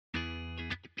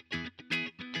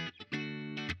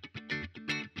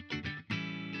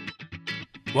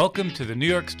Welcome to the New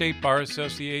York State Bar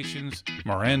Association's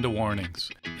Miranda Warnings,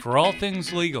 for all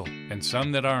things legal and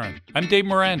some that aren't. I'm Dave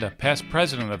Miranda, past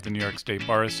president of the New York State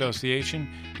Bar Association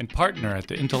and partner at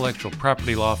the intellectual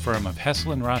property law firm of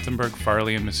Hessel and Rothenberg,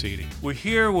 Farley and Masidi. We're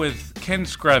here with Ken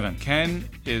Screven. Ken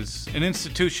is an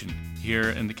institution here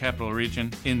in the Capital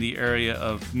Region in the area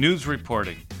of news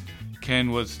reporting.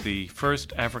 Ken was the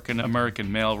first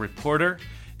African-American male reporter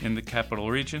in the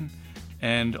Capital Region,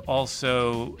 and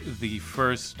also the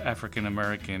first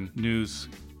African-American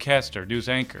newscaster, news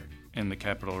anchor in the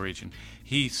Capital Region.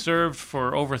 He served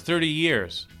for over 30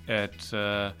 years at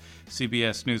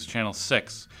CBS News Channel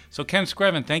 6. So Ken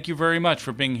Screven, thank you very much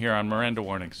for being here on Miranda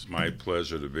Warnings. My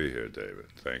pleasure to be here, David.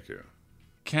 Thank you.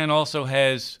 Ken also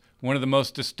has one of the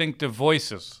most distinctive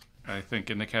voices, I think,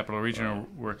 in the Capital Region.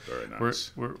 Very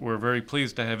nice. We're very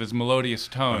pleased to have his melodious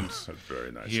tones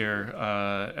Very nice here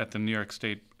at the New York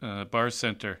State Bar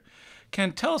Center.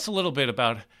 Ken, tell us a little bit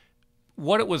about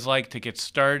what it was like to get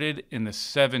started in the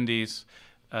 70s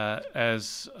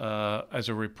as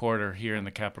a reporter here in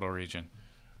the Capital Region.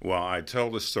 Well, I tell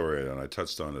the story, and I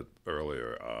touched on it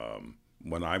earlier.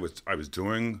 When I was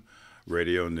doing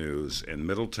radio news in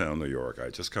Middletown, New York. I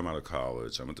had just come out of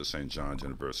college. I went to St. John's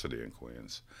University in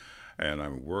Queens. And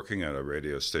I'm working at a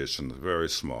radio station, very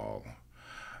small.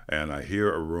 And I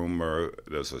hear a rumor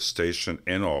there's a station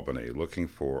in Albany looking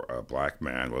for a black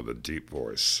man with a deep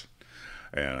voice.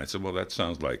 And I said, well, that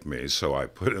sounds like me. So I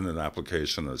put in an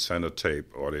application and sent a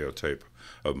audio tape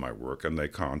of my work, and they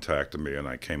contacted me, and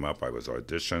I came up. I was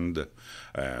auditioned,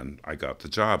 and I got the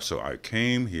job. So I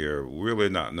came here really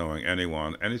not knowing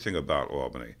anything about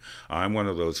Albany. I'm one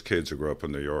of those kids who grew up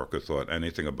in New York who thought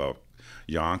anything about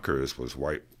Yonkers was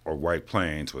white, or White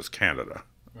Plains was Canada.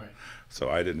 Right. So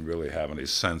I didn't really have any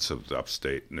sense of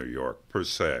upstate New York per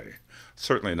se.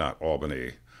 Certainly not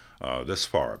Albany, this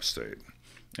far upstate.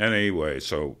 Anyway,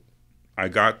 so I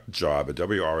got a job at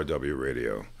WRW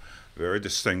Radio, very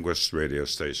distinguished radio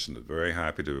station. Very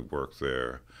happy to work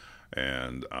there.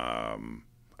 And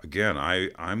again,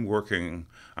 I'm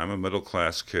a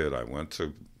middle-class kid. I went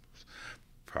to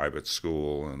private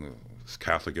school and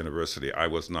Catholic University. I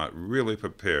was not really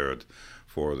prepared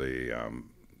for the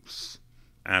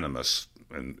animus,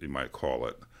 and you might call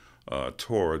it,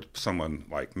 toward someone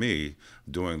like me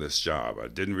doing this job. I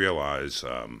didn't realize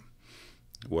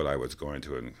what I was going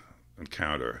to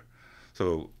encounter.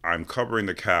 So I'm covering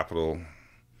the Capitol.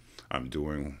 I'm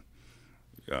doing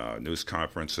news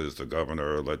conferences, the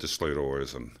governor,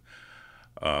 legislators, and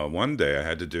one day I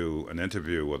had to do an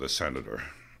interview with a senator.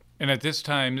 And at this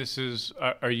time,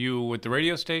 are you with the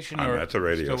radio station? I'm or at the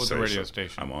radio still with station. the radio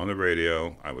station? I'm on the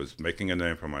radio. I was making a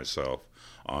name for myself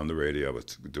on the radio. I was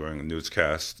doing a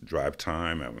newscast, drive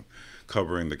time. I'm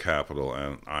covering the Capitol,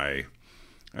 and I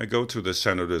go to the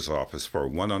senator's office for a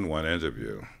one-on-one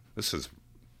interview. This is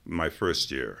my first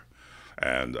year.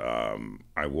 And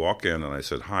I walk in and I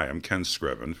said, hi, I'm Ken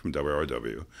Screven from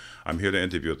WRW. I'm here to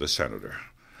interview the senator.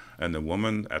 And the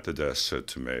woman at the desk said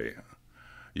to me,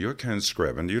 you're Ken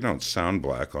Screven, you don't sound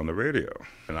black on the radio.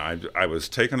 And I was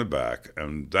taken aback,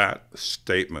 and that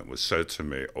statement was said to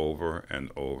me over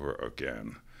and over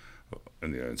again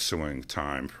in the ensuing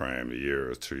time frame, a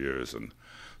year or 2 years. And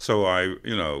so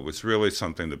it was really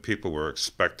something that people were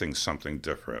expecting something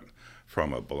different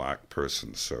from a black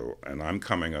person. So, and I'm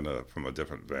coming from a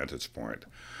different vantage point.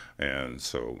 And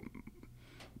so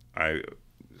I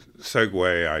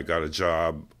got a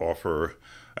job offer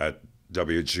at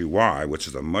WGY, which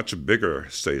is a much bigger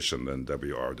station than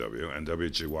WRW, and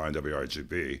WGY and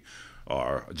WRGB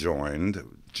are joined,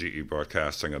 GE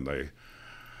Broadcasting, and they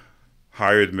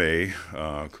hired me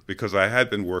because I had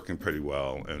been working pretty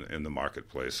well in the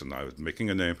marketplace, and I was making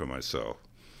a name for myself.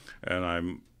 And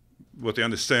I'm with the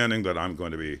understanding that I'm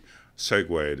going to be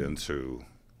segued into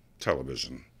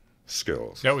television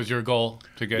skills. That was your goal,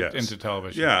 to get Yes. into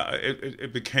television? Yeah,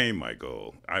 it became my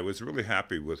goal. I was really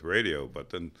happy with radio, but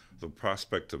then the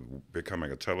prospect of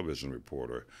becoming a television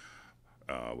reporter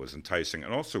was enticing.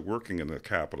 And also working in the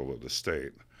capital of the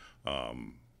state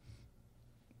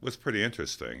was pretty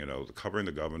interesting, covering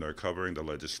the governor, covering the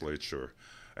legislature,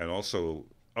 and also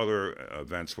other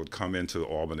events would come into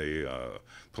Albany,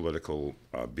 political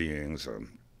beings.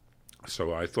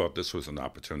 So I thought this was an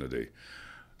opportunity.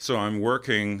 So I'm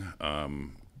working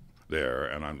there,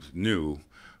 and I'm new,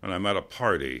 and I'm at a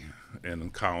party in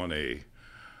Colony,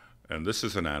 and this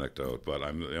is an anecdote, but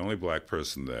I'm the only black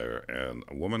person there, and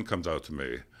a woman comes out to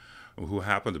me who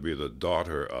happened to be the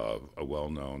daughter of a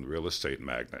well-known real estate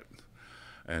magnate.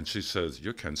 And she says,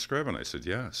 you're Ken Screven. I said,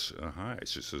 yes. Hi.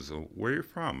 She says, where are you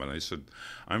from? And I said,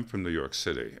 I'm from New York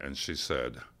City. And she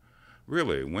said,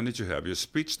 really, when did you have your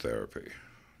speech therapy?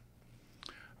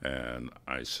 And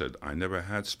I said, I never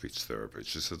had speech therapy.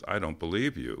 She said, I don't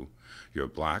believe you. You're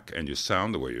black and you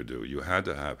sound the way you do. You had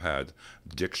to have had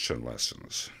diction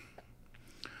lessons.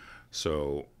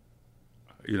 So,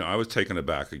 I was taken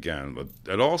aback again. But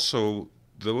it also,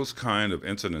 those kind of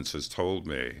incidences told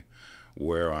me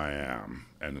where I am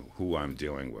and who I'm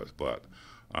dealing with. But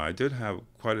I did have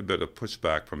quite a bit of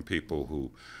pushback from people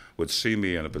who would see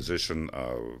me in a position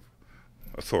of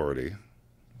authority,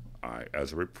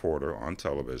 as a reporter on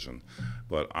television.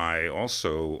 But I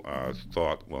also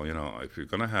thought, well, if you're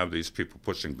going to have these people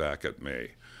pushing back at me,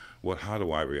 how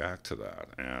do I react to that?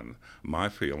 And my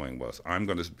feeling was, I'm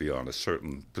going to be on a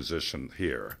certain position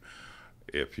here.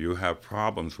 If you have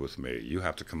problems with me, you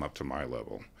have to come up to my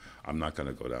level. I'm not going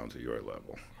to go down to your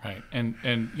level. Right. And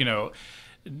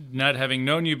not having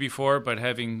known you before, but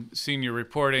having seen your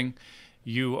reporting,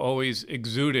 you always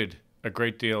exuded a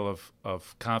great deal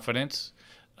of confidence,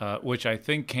 which I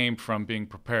think came from being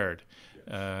prepared.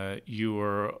 You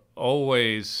were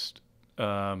always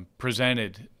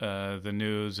presented the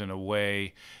news in a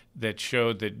way that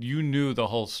showed that you knew the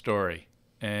whole story,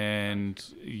 and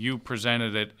you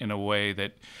presented it in a way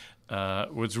that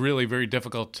was really very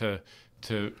difficult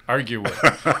to argue with.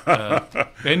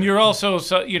 And you're also,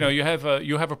 you have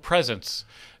a presence.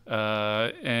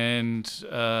 And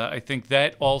I think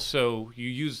that also, you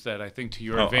use that, I think, to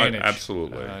your advantage.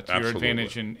 Absolutely. Your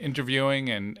advantage in interviewing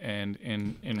and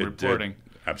in reporting.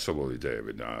 Absolutely,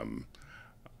 David.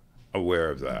 Aware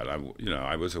of that.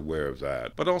 I was aware of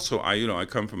that. But also, I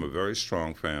come from a very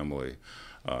strong family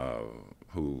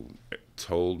who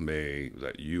told me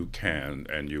that you can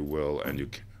and you will and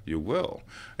you will.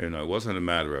 It wasn't a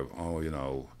matter of,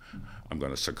 I'm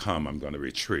going to succumb, I'm going to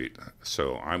retreat.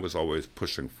 So I was always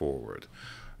pushing forward.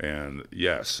 And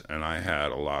yes, and I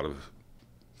had a lot of,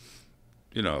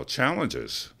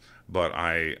 challenges. But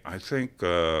I think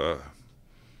I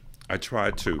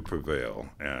tried to prevail.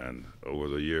 And over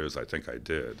the years, I think I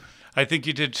did. I think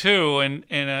you did too. And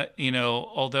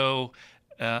although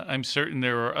I'm certain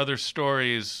there are other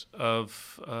stories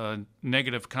of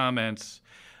negative comments,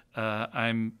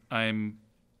 I'm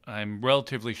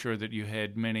relatively sure that you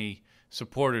had many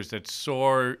supporters that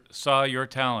saw your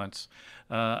talents.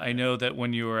 I know that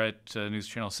when you were at News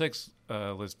Channel 6,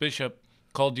 Liz Bishop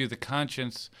called you the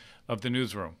conscience of the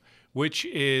newsroom, which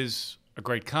is a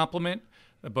great compliment,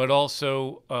 but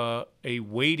also a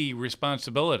weighty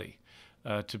responsibility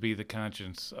to be the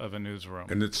conscience of a newsroom.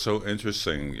 And it's so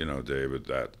interesting, David,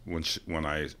 that when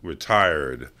I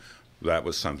retired, that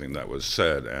was something that was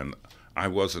said, and I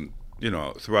wasn't,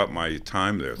 throughout my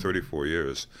time there, 34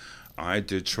 years, I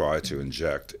did try to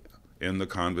inject in the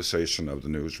conversation of the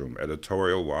newsroom,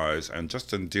 editorial-wise, and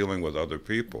just in dealing with other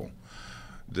people.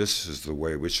 This is the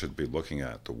way we should be looking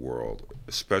at the world,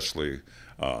 especially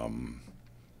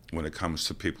when it comes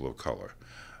to people of color.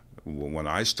 When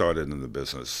I started in the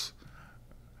business,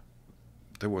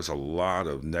 there was a lot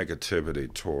of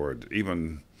negativity toward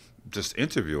even just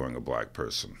interviewing a black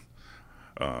person.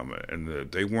 And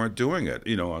they weren't doing it.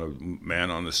 On a man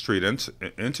on the street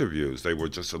interviews, they were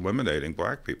just eliminating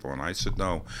black people. And I said,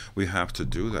 no, we have to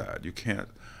do that. You can't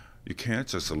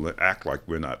just act like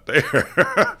we're not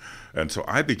there. And so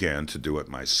I began to do it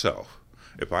myself.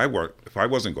 If I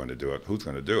wasn't going to do it, who's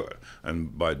going to do it?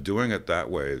 And by doing it that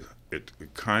way, it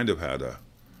kind of had a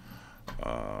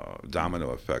domino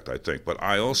effect, I think. But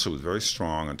I also was very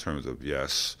strong in terms of,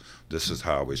 yes, this is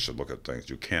how we should look at things.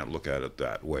 You can't look at it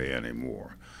that way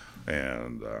anymore.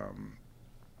 And,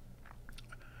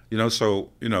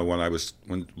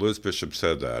 when Liz Bishop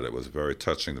said that, it was very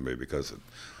touching to me because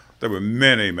there were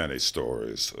many, many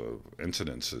stories of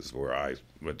incidences where I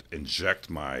would inject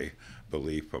my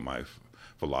belief or my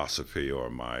philosophy or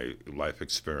my life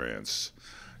experience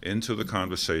into the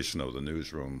conversation of the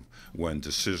newsroom when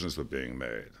decisions were being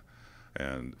made.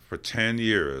 And for 10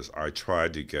 years, I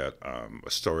tried to get a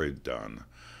story done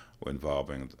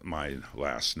involving my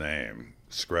last name,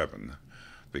 Screven,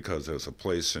 because there's a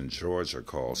place in Georgia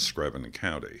called Screven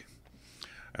County.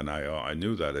 And I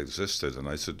knew that existed, and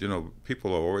I said,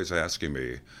 people are always asking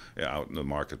me out in the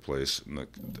marketplace in the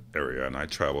area, and I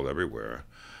traveled everywhere,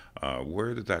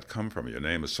 where did that come from? Your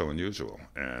name is so unusual.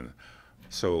 And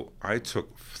so I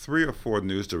took 3 or 4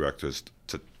 news directors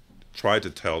to try to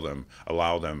tell them,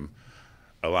 allow them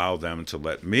to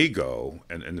let me go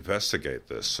and investigate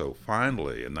this. So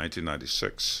finally, in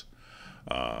 1996,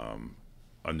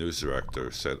 a news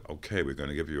director said, okay, we're going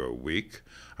to give you a week.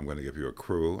 I'm going to give you a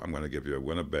crew. I'm going to give you a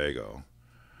Winnebago.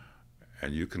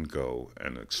 And you can go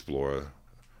and explore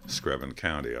Screven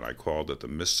County. And I called it the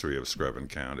Mystery of Screven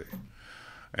County.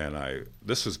 And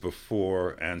this was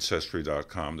before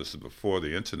Ancestry.com. This is before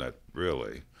the internet,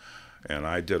 really. And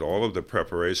I did all of the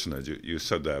preparation, as you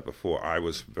said that before. I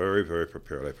was very, very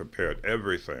prepared. I prepared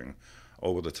everything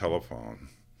over the telephone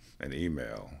and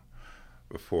email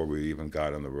before we even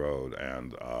got on the road.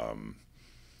 And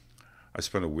I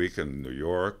spent a week in New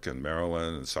York and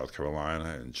Maryland and South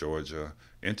Carolina and Georgia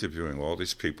interviewing all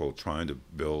these people trying to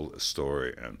build a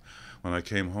story. And when I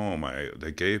came home,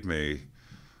 they gave me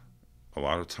a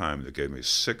lot of time. They gave me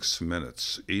 6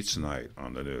 minutes each night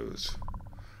on the news.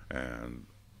 And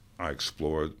I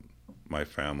explored my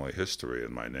family history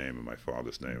and my name and my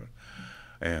father's name.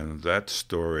 And that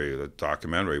story, the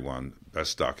documentary won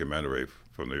Best Documentary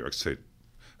from New York State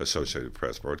Associated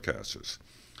Press Broadcasters.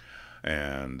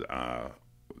 And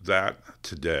that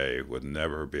today would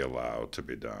never be allowed to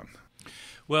be done.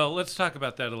 Well, let's talk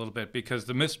about that a little bit, because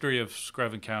the mystery of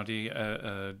Screven County,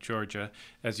 Georgia,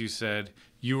 as you said,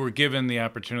 you were given the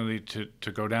opportunity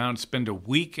to go down, spend a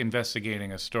week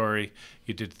investigating a story.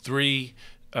 You did 3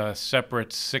 separate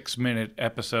 6-minute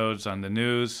episodes on the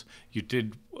news.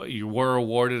 You were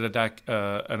awarded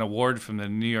an award from the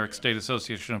New York State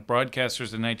Association of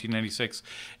Broadcasters in 1996,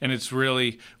 and it's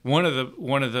really one of the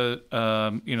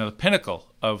the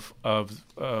pinnacle of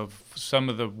some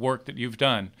of the work that you've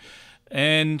done.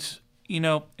 And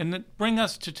bring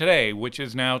us to today, which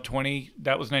is now 20.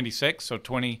 That was 96, so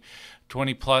 20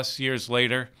 plus years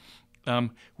later.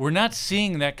 We're not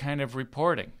seeing that kind of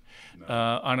reporting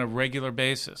on a regular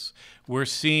basis. We're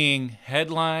seeing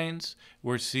headlines.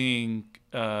 We're seeing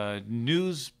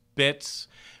news bits.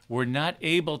 We're not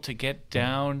able to get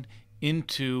down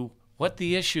into what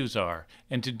the issues are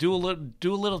and to do a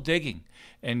little digging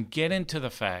and get into the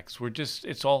facts.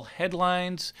 It's all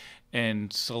headlines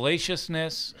and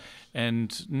salaciousness and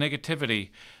negativity.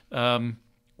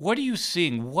 What are you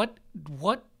seeing? What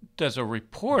does a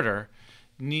reporter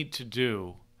need to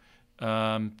do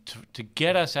to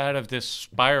get us out of this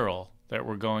spiral that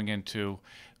we're going into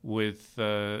with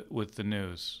the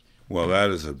news? Well, that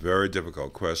is a very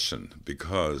difficult question,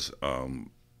 because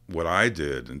what I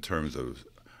did in terms of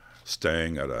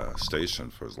staying at a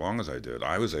station for as long as I did,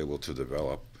 I was able to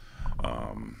develop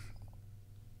a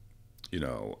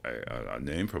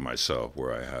name for myself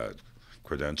where I had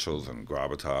credentials and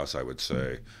gravitas, I would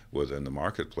say, within the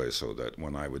marketplace, so that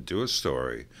when I would do a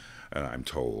story, and I'm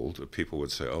told, people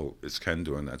would say, "Oh, it's Ken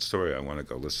doing that story. I want to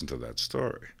go listen to that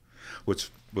story," which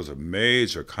was a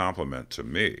major compliment to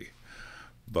me.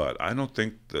 But I don't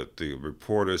think that the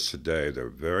reporters today, they're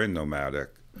very nomadic,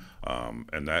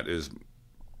 and that is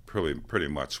pretty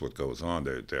much what goes on.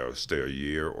 They'll stay a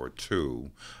year or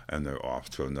two, and they're off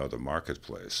to another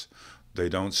marketplace. They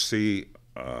don't see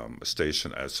a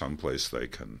station as someplace they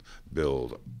can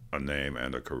build a name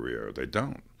and a career. They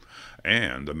don't.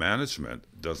 And the management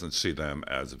doesn't see them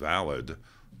as valid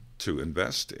to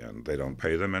invest in. They don't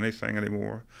pay them anything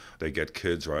anymore. They get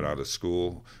kids right out of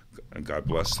school, and God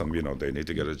bless them, they need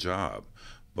to get a job.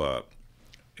 But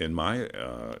in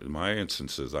my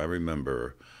instances, I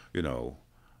remember, they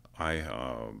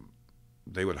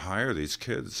would hire these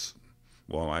kids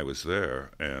while I was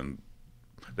there, and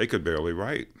they could barely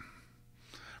write.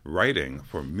 Writing,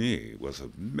 for me, was a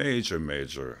major,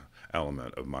 major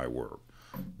element of my work,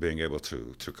 being able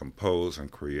to compose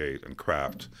and create and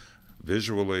craft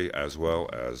visually as well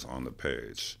as on the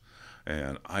page.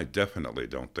 And I definitely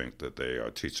don't think that they are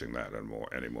teaching that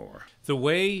anymore. The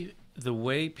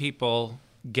way people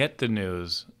get the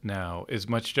news now is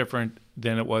much different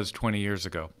than it was 20 years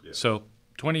ago. Yeah. So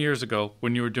 20 years ago,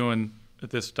 when you were doing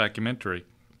this documentary,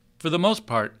 for the most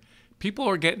part, people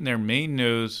were getting their main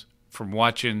news from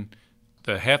watching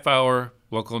the half-hour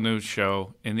local news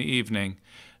show in the evening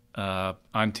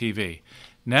on TV.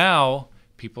 Now,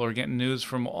 people are getting news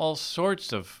from all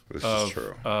sorts of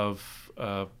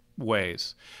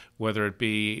ways, whether it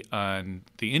be on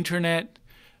the internet,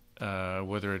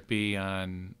 whether it be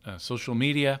on social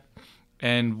media.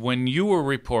 And when you were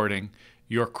reporting,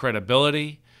 your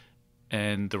credibility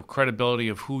and the credibility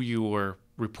of who you were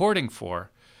reporting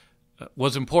for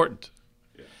was important.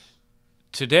 Yes.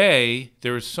 Today,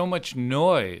 there is so much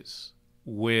noise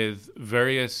with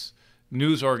various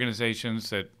news organizations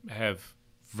that have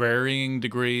varying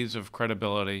degrees of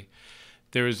credibility.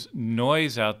 There's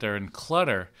noise out there and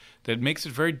clutter that makes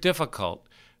it very difficult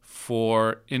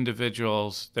for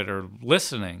individuals that are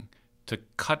listening to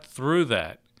cut through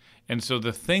that. And so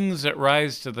the things that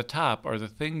rise to the top are the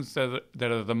things that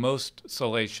are the most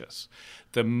salacious,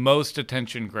 the most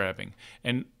attention-grabbing.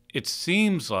 And it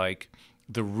seems like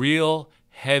the real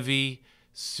heavy,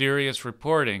 serious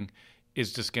reporting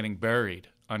is just getting buried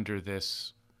under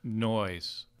this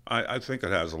noise. I think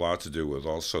it has a lot to do with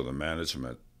also the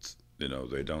management. They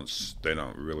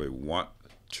don't really want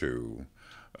to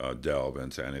delve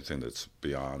into anything that's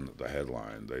beyond the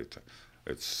headline.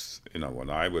 It's when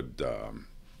I would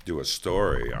do a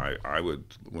story, I would,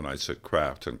 when I said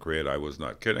craft and create, I was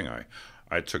not kidding.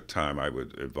 I took time. I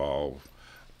would evolve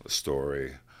the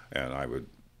story, and I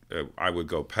would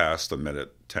go past the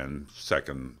minute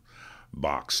 10-second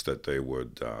box that they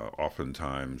would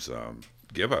oftentimes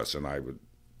give us, and I would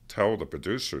tell the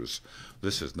producers,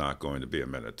 this is not going to be a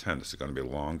minute 10. This is going to be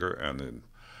longer, and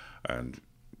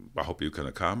I hope you can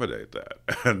accommodate that.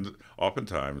 And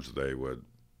oftentimes they would,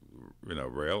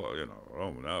 rail,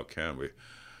 oh no, can we?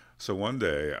 So one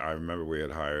day I remember we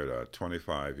had hired a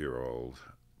 25-year-old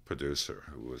producer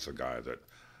who was a guy that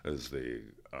is the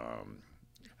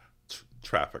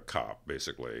traffic cop,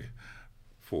 basically,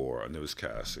 for a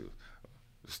newscast.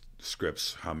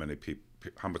 Scripts, how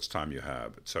much time you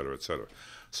have, et cetera, et cetera.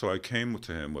 So I came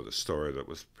to him with a story that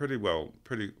was pretty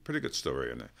good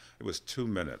story, and it was 2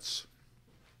 minutes.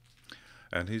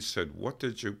 And he said, "What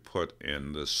did you put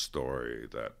in this story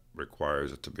that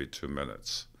requires it to be 2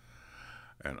 minutes?"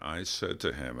 And I said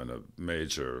to him in a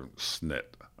major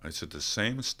snit, I said, "The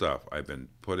same stuff I've been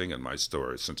putting in my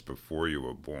story since before you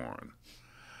were born."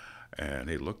 And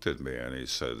he looked at me and he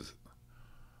said,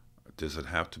 "Does it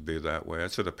have to be that way?" I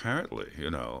said, "Apparently,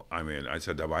 I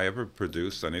said, have I ever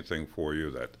produced anything for you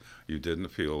that you didn't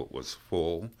feel was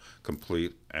full,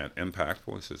 complete, and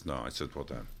impactful?" He says, "No." I said, "Well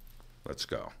then, let's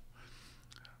go."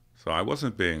 So I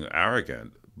wasn't being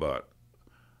arrogant, but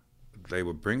they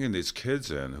were bringing these kids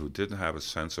in who didn't have a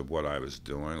sense of what I was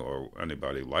doing or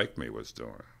anybody like me was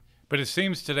doing. But it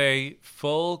seems today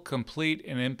full, complete,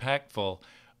 and impactful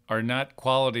are not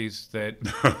qualities that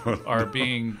are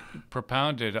being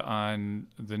propounded on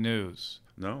the news.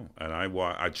 No, and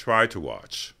I try to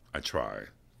watch.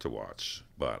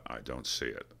 But I don't see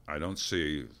it. I don't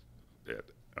see it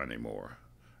anymore.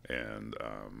 And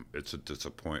it's a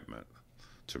disappointment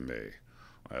to me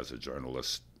as a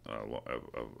journalist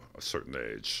of a certain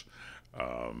age.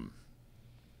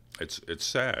 It's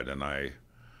sad, and I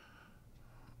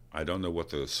don't know what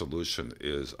the solution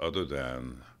is other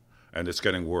than, and it's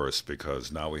getting worse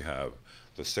because now we have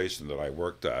the station that I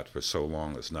worked at for so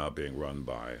long is now being run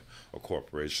by a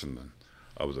corporation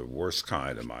of the worst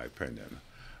kind, in my opinion.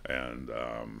 And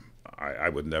I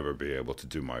would never be able to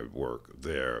do my work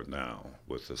there now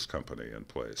with this company in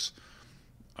place.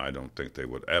 I don't think they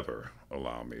would ever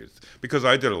allow me, because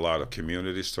I did a lot of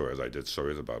community stories. I did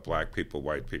stories about black people,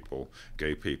 white people,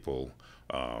 gay people,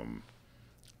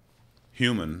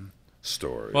 human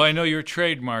stories. Well, I know your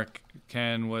trademark,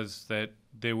 Ken, was that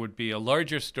there would be a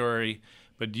larger story,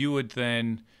 but you would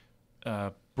then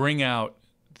bring out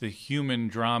the human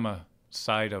drama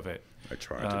side of it. I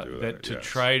tried to do that, to yes.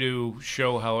 try to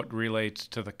show how it relates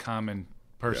to the common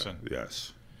person. Yeah,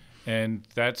 yes. And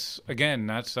that's, again,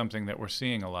 not something that we're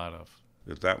seeing a lot of.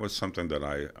 That was something that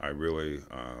I really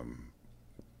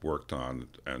worked on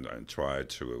and tried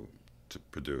to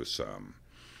produce.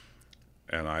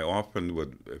 And I often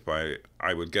would, if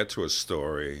I would get to a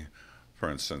story, for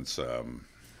instance, there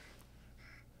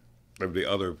would be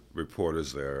other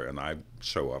reporters there, and I'd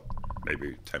show up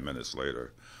maybe 10 minutes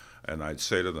later, and I'd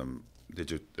say to them,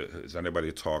 has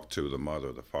anybody talked to the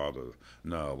mother, the father?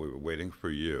 No, we were waiting for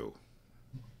you.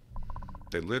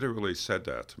 They literally said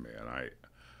that to me, and I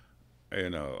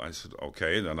said,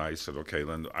 okay. And then I said, okay,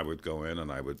 then I would go in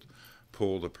and I would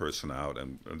pull the person out,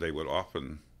 and they would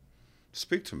often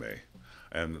speak to me.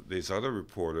 And these other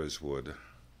reporters would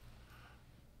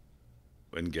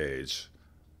engage,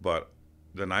 but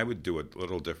then I would do it a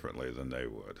little differently than they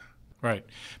would. Right,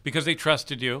 because they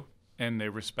trusted you and they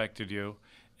respected you,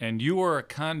 and you were a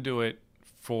conduit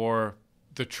for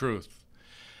the truth.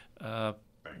 Thank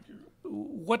you.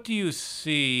 What do you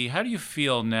see? How do you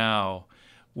feel now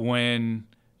when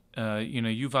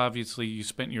you've obviously you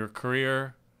spent your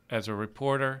career as a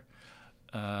reporter?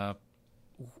 How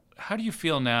do you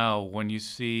feel now when you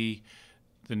see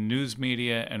the news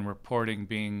media and reporting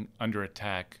being under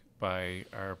attack by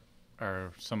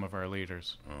some of our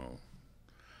leaders? Oh,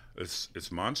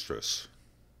 it's monstrous.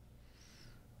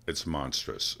 It's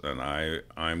monstrous, and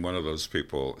I'm one of those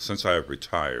people. Since I have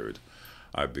retired,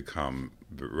 I've become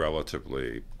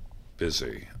relatively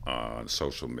busy on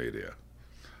social media.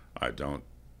 I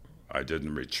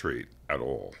didn't retreat at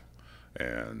all,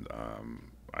 and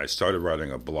I started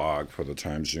writing a blog for the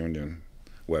Times-Union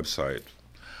website,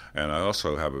 and I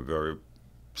also have a very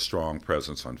strong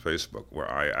presence on Facebook where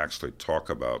I actually talk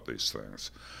about these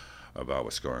things, about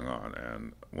what's going on.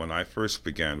 And when I first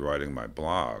began writing my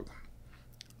blog,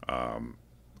 and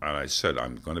I said,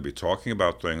 I'm going to be talking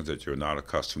about things that you're not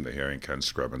accustomed to hearing Ken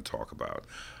Screven talk about.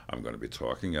 I'm going to be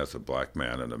talking as a black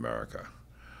man in America.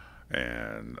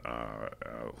 and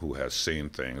who has seen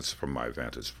things from my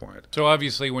vantage point. So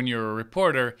obviously, when you're a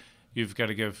reporter, you've got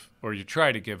to give, or you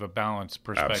try to give, a balanced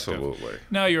perspective. Absolutely.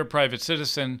 Now you're a private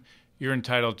citizen. You're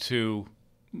entitled to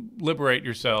liberate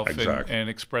yourself and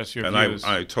express your views.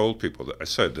 And I told people that I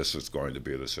said this is going to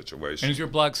be the situation. And is your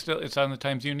blog still? It's on the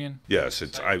Times-Union? Yes,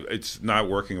 it's not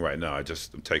working right now. I'm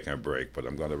taking a break, but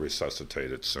I'm going to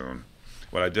resuscitate it soon.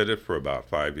 But I did it for about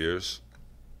 5 years.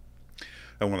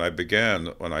 And when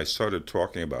I started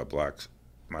talking about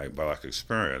my black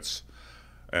experience,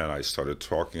 and I started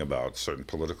talking about certain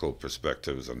political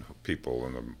perspectives and people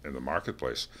in the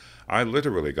marketplace, I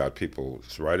literally got people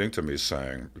writing to me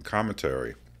saying,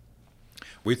 commentary,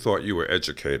 "We thought you were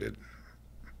educated.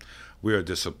 We are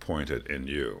disappointed in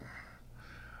you."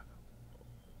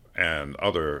 And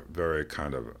other very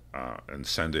kind of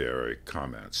incendiary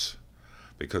comments,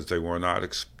 because they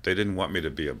didn't want me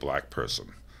to be a black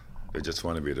person. They just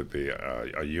wanted me to be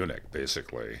a eunuch,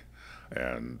 basically,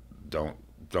 and don't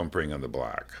bring in the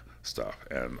black stuff.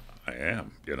 And I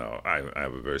am, I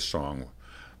have a very strong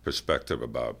perspective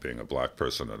about being a black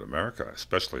person in America,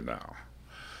 especially now.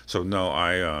 So no,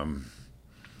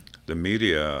 the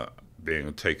media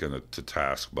being taken to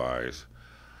task by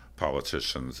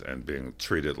politicians and being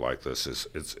treated like this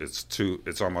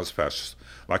it's almost fascist,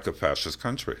 like a fascist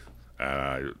country.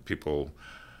 People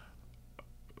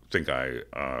think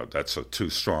that's a too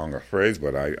strong a phrase,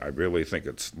 but I really think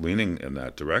it's leaning in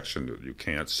that direction. You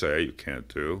can't say, you can't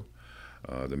do.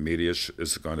 The media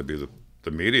is going to be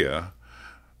the media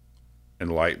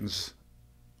enlightens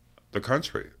the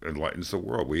country, enlightens the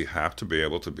world. We have to be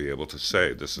able to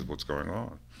say this is what's going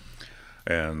on.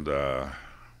 And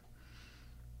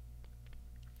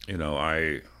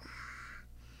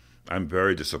I'm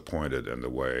very disappointed in the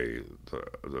way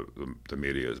the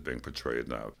media is being portrayed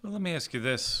now. Well, let me ask you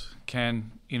this,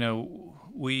 Ken.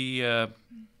 We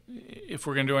if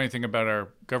we're going to do anything about our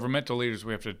governmental leaders,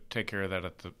 we have to take care of that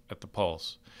at the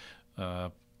polls.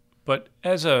 But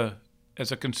as a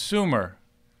consumer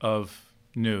of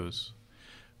news,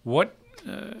 what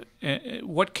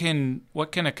can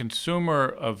a consumer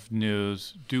of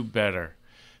news do better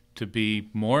to be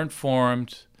more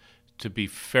informed, to be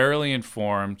fairly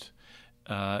informed,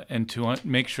 and to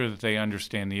make sure that they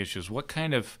understand the issues? Where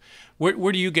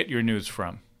do you get your news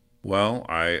from? Well,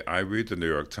 I read the New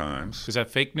York Times. Is that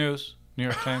fake news, New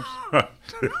York Times?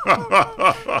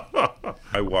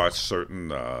 I watch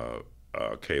certain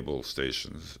cable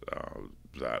stations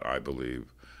that I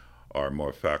believe are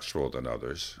more factual than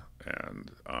others,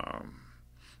 and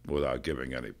without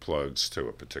giving any plugs to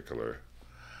a particular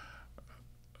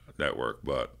network,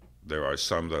 but there are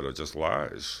some that are just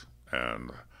lies,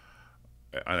 and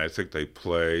I think they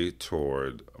play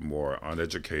toward a more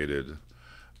uneducated,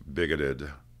 bigoted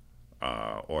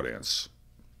audience.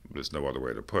 There's no other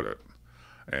way to put it,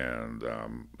 and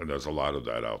there's a lot of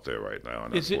that out there right now.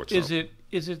 And is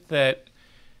it that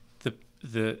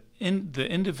the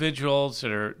individuals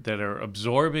that are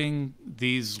absorbing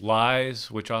these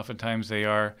lies, which oftentimes they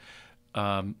are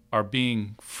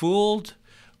being fooled,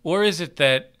 or is it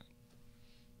that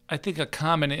I think a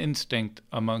common instinct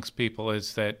amongst people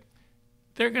is that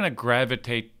they're going to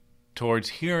gravitate towards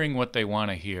hearing what they want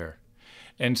to hear?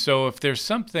 And so if there's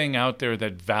something out there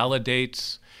that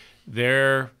validates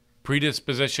their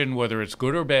predisposition, whether it's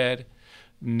good or bad,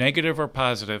 negative or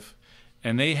positive,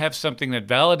 and they have something that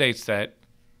validates that,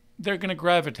 they're going to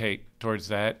gravitate towards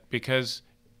that because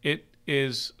it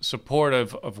is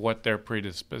supportive of what their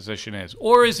predisposition is.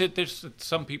 Or is it that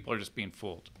some people are just being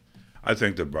fooled? I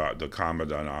think the common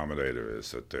denominator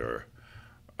is that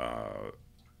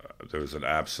there's an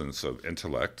absence of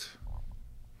intellect.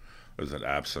 There's an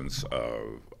absence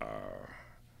of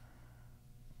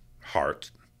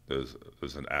heart.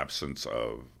 There's an absence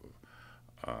of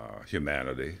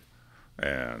humanity,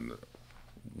 and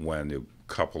when you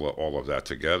couple all of that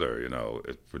together,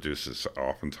 it produces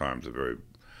oftentimes a very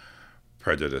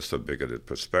prejudiced or bigoted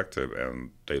perspective,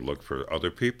 and they look for other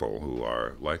people who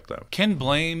are like them. Can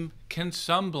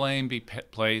some blame be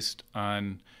placed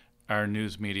on our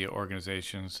news media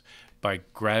organizations by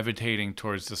gravitating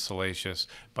towards the salacious,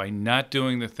 by not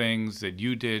doing the things that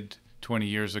you did 20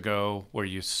 years ago, where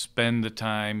you spend the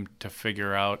time to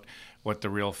figure out what the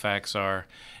real facts are?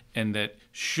 And that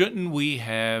shouldn't we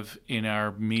have in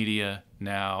our media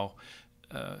now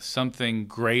something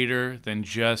greater than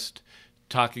just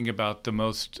talking about the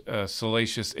most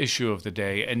salacious issue of the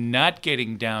day and not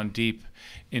getting down deep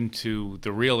into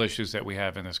the real issues that we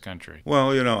have in this country?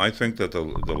 Well, I think that the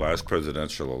last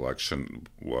presidential election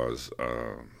was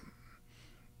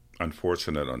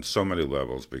unfortunate on so many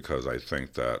levels, because I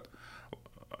think that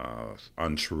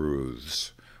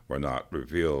untruths were not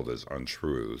revealed as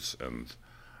untruths, and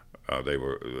they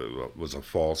were was a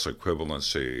false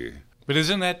equivalency. But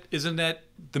isn't that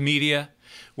the media?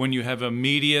 When you have a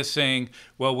media saying,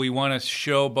 well, we want to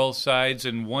show both sides,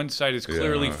 and one side is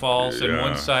clearly false, and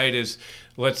one side is,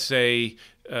 let's say,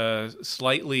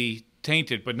 slightly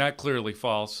tainted, but not clearly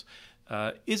false.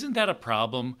 Isn't that a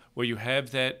problem where you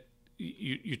have that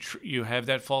you have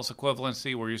that false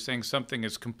equivalency where you're saying something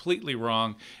is completely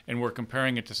wrong and we're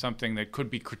comparing it to something that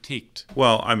could be critiqued?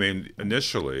 Well, I mean,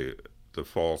 initially, the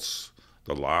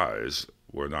lies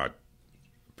were not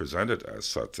presented as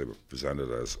such. They were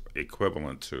presented as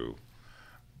equivalent to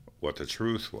what the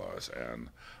truth was. And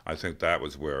I think that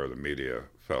was where the media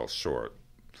fell short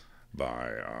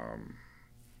by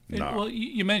not. Well,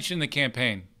 you mentioned the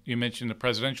campaign. You mentioned the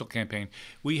presidential campaign.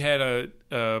 We had a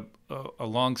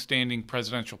long-standing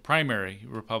presidential primary,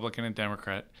 Republican and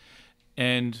Democrat,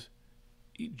 and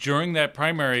during that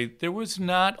primary, there was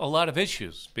not a lot of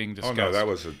issues being discussed. Oh no,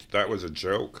 that was a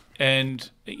joke.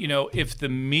 And if the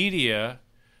media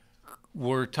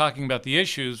were talking about the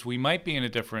issues, we might be in a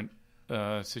different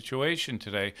situation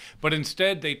today. But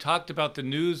instead, they talked about the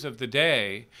news of the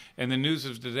day, and the news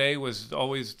of the day was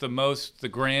always the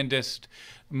grandest,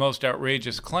 most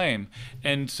outrageous claim.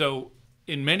 And so,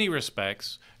 in many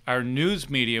respects, our news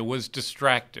media was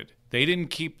distracted. They didn't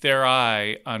keep their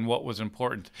eye on what was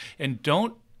important. And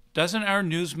doesn't our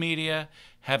news media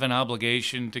have an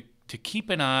obligation to keep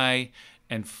an eye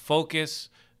and focus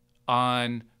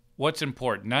on what's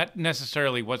important, not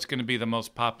necessarily what's going to be the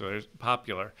most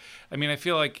popular. I mean, I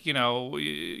feel like,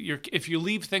 if you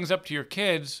leave things up to your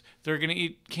kids, they're going to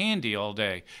eat candy all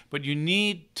day. But you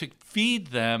need to feed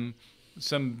them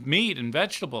some meat and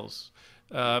vegetables.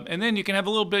 And then you can have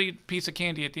a little piece of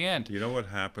candy at the end. You know what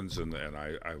happens, and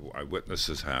I witness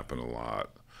this happen a lot.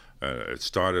 It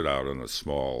started out in a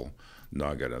small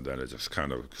nugget, and then it just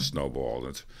kind of snowballed.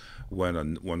 It's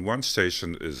when one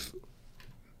station is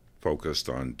focused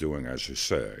on doing as you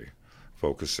say,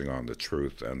 focusing on the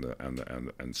truth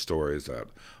and stories that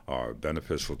are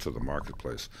beneficial to the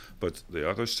marketplace. But the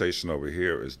other station over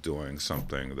here is doing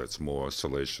something that's more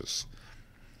salacious,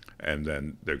 and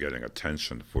then they're getting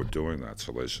attention for doing that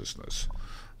salaciousness.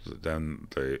 Then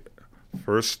the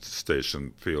first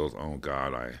station feels, oh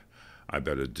God, I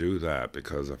better do that,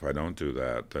 because if I don't do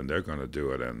that, then they're going to do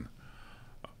it, and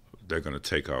they're going to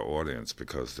take our audience,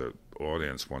 because the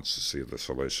audience wants to see the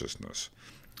salaciousness.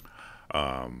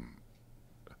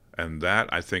 And that,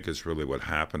 I think, is really what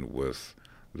happened with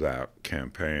that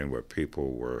campaign, where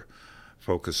people were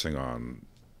focusing on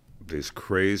these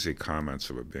crazy comments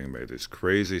that were being made, these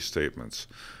crazy statements,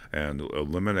 and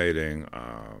eliminating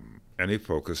any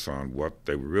focus on what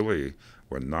they really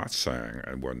were not saying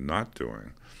and were not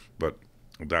doing. But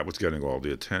that was getting all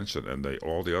the attention, and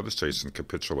all the other stations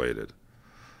capitulated.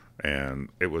 And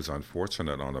it was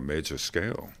unfortunate on a major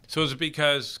scale. So is it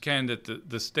because, Ken, that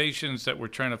the stations that were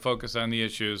trying to focus on the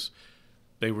issues,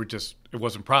 it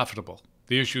wasn't profitable?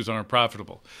 The issues aren't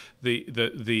profitable.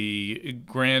 The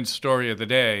grand story of the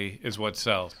day is what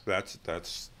sells.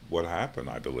 That's what happened,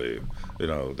 I believe.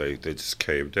 They just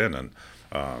caved in, and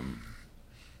I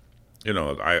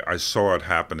saw it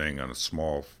happening in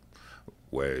small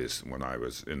ways when I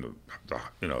was in the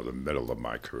middle of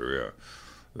my career.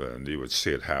 And you would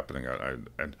see it happening.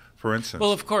 And for instance,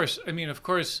 well, of course,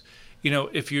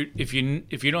 if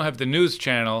you don't have the news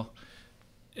channel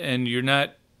and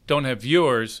don't have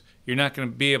viewers, you're not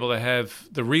going to be able to have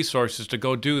the resources to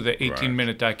go do the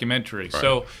 18-minute documentary. Right.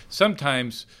 So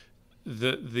sometimes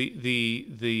the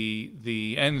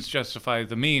ends justify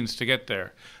the means to get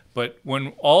there. But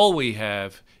when all we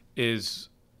have is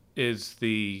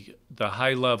the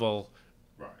high level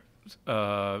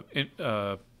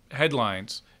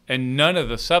headlines and none of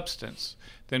the substance,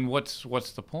 then what's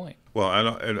the point? Well,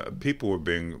 and people were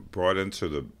being brought into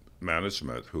the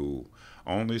management who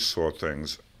only saw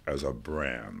things as a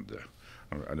brand.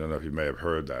 I don't know if you may have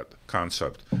heard that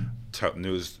concept.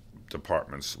 News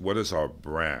departments, what is our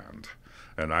brand?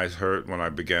 And I heard, when I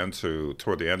began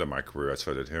toward the end of my career, I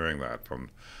started hearing that from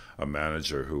a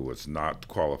manager who was not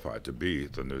qualified to be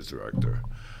the news director,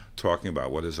 talking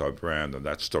about what is our brand, and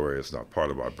that story is not part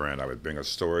of our brand. I would bring a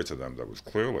story to them that was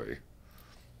clearly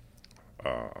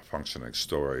a functioning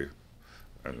story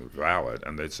and valid,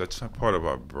 and they'd say, it's not part of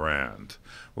our brand.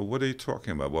 Well, what are you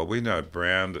talking about? Well, we know a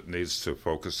brand needs to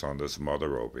focus on this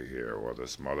mother over here or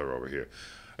this mother over here.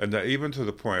 And even to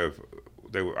the point of,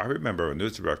 I remember a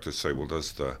news director say, well,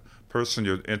 does the person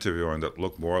you're interviewing that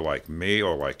look more like me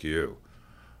or like you?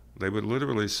 They would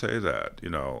literally say that,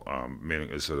 meaning,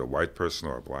 is it a white person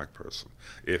or a black person?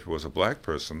 If it was a black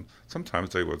person,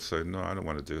 sometimes they would say, no, I don't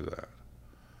want to do that.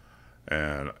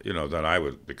 and then I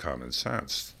would become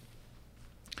incensed.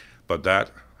 But that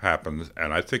happened,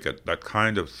 and I think that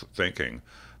kind of thinking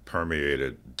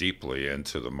permeated deeply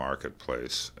into the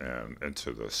marketplace and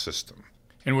into the system.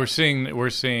 And we're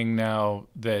seeing now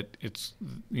that it's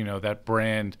that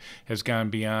brand has gone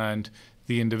beyond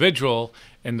the individual,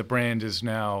 and the brand is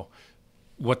now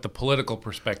what the political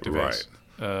perspective is.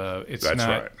 It's That's not.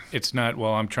 right. It's not.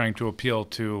 Well, I'm trying to appeal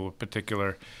to a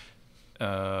particular,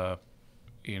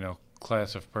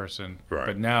 class of person. Right.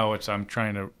 But now I'm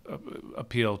trying to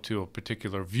appeal to a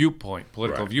particular viewpoint,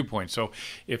 political viewpoint. So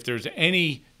if there's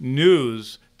any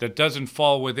news that doesn't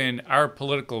fall within our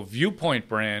political viewpoint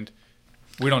brand,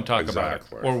 we don't talk about it,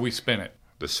 or we spin it.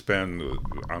 The spin was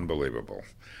unbelievable.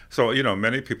 So,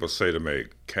 many people say to me,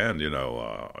 Ken,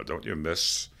 don't you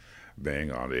miss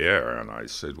being on the air? And I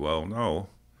said, well, no.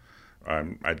 I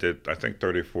think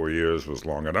 34 years was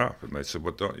long enough. And they said,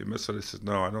 well, don't you miss it? I said,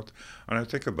 no, I don't. And I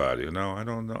think about it, I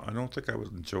don't know. I don't think I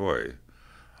would enjoy.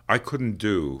 I couldn't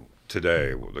do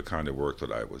today the kind of work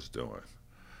that I was doing.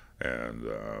 And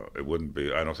it wouldn't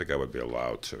be, I don't think I would be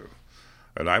allowed to.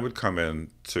 And I would come in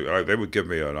they would give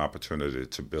me an opportunity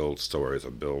to build stories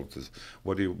or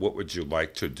what would you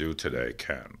like to do today,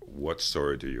 Ken? What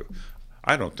story do you?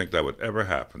 I don't think that would ever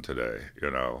happen today,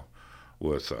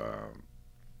 with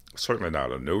certainly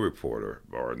not a new reporter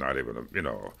or not even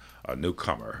a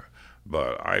newcomer.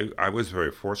 But I was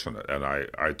very fortunate, and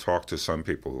I talked to some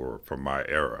people who were from my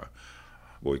era.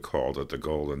 We called it the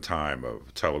golden time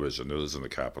of television news in the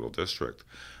Capital District.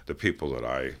 The people that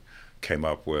I came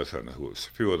up with, and a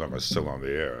few of them are still on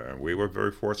the air. And we were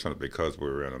very fortunate because we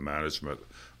were in a management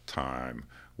time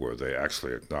where they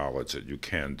actually acknowledge that you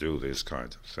can do these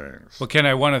kinds of things. Well, Ken,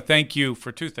 I want to thank you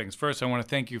for two things. First, I want to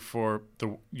thank you for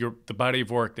the body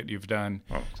of work that you've done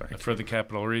for the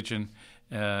Capital Region.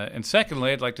 And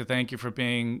secondly, I'd like to thank you for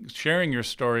sharing your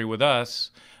story with us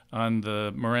on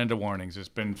the Miranda warnings. It's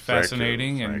been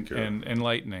fascinating and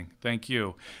enlightening. Thank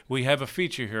you. We have a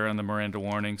feature here on the Miranda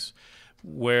warnings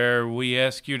where we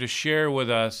ask you to share with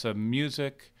us a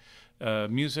music,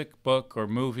 book, or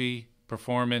movie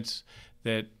performance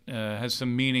that has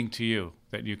some meaning to you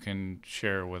that you can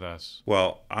share with us.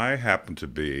 Well, I happen to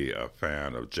be a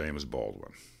fan of James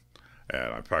Baldwin.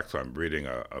 And in fact, I'm reading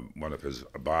a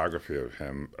biography of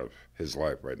his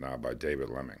life right now by David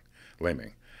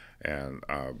Leming. And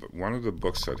one of the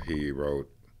books that he wrote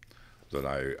that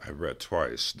I read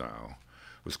twice now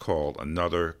was called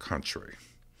Another Country.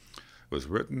 It was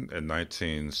written in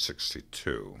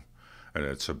 1962, and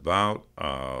it's about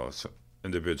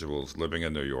individuals living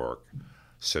in New York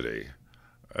City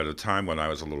at a time when I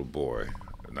was a little boy,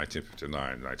 1959,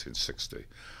 1960.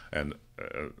 And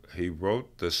he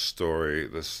wrote this story,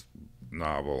 this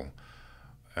novel,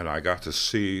 and I got to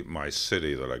see my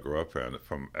city that I grew up in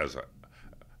from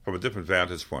a different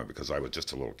vantage point, because I was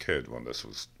just a little kid when this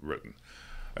was written.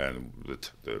 And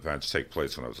the events take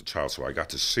place when I was a child, so I got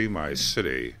to see my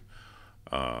city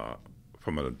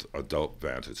from an adult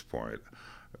vantage point.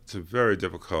 It's a very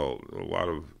difficult,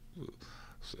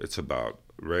 it's about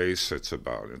race, it's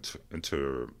about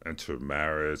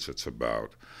intermarriage, it's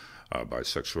about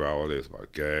bisexuality, it's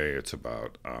about gay, it's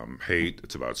about hate,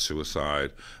 it's about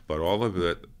suicide, but all of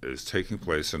it is taking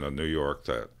place in a New York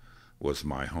that was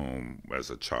my home as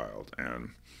a child.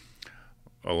 And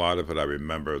a lot of it, I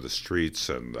remember the streets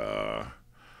and the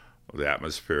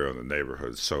atmosphere in the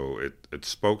neighborhood. So it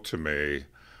spoke to me.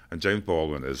 And James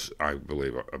Baldwin is, I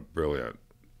believe, a brilliant,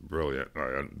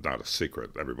 not a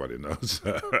secret, everybody knows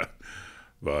that.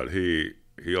 But he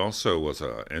also was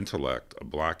a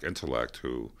black intellect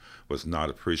who was not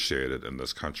appreciated in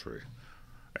this country.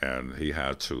 And he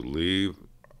had to leave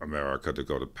America to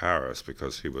go to Paris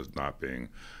because he was not being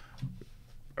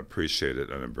appreciated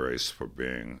and embraced for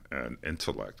being an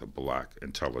intellect, a black,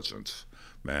 intelligent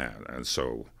man. And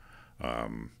so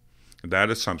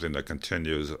that is something that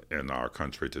continues in our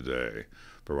country today.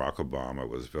 Barack Obama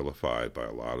was vilified by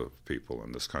a lot of people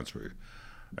in this country.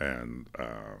 And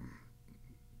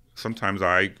sometimes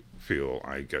I feel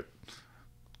I get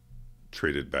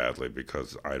treated badly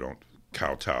because I don't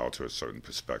kowtow to a certain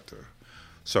perspective.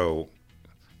 So,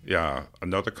 yeah,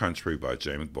 Another Country by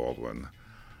James Baldwin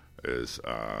is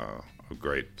a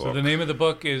great book. So the name of the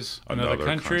book is Another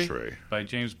Country by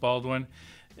James Baldwin.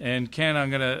 And Ken, I'm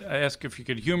going to ask if you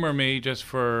could humor me just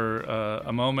for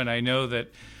a moment. I know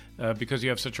that because you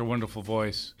have such a wonderful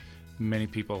voice, many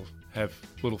people have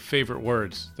little favorite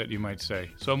words that you might say.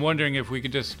 So I'm wondering if we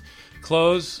could just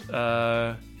close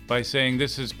by saying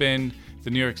this has been the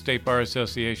New York State Bar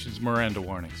Association's Miranda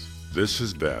Warnings. This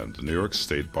has been the New York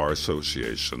State Bar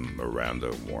Association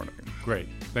Miranda Warning. Great.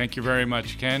 Thank you very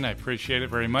much, Ken. I appreciate it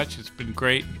very much. It's been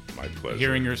great My pleasure.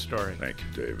 hearing your story. Thank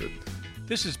you, David.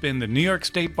 This has been the New York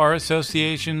State Bar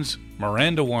Association's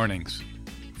Miranda Warnings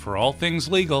for all things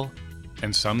legal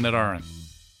and some that aren't.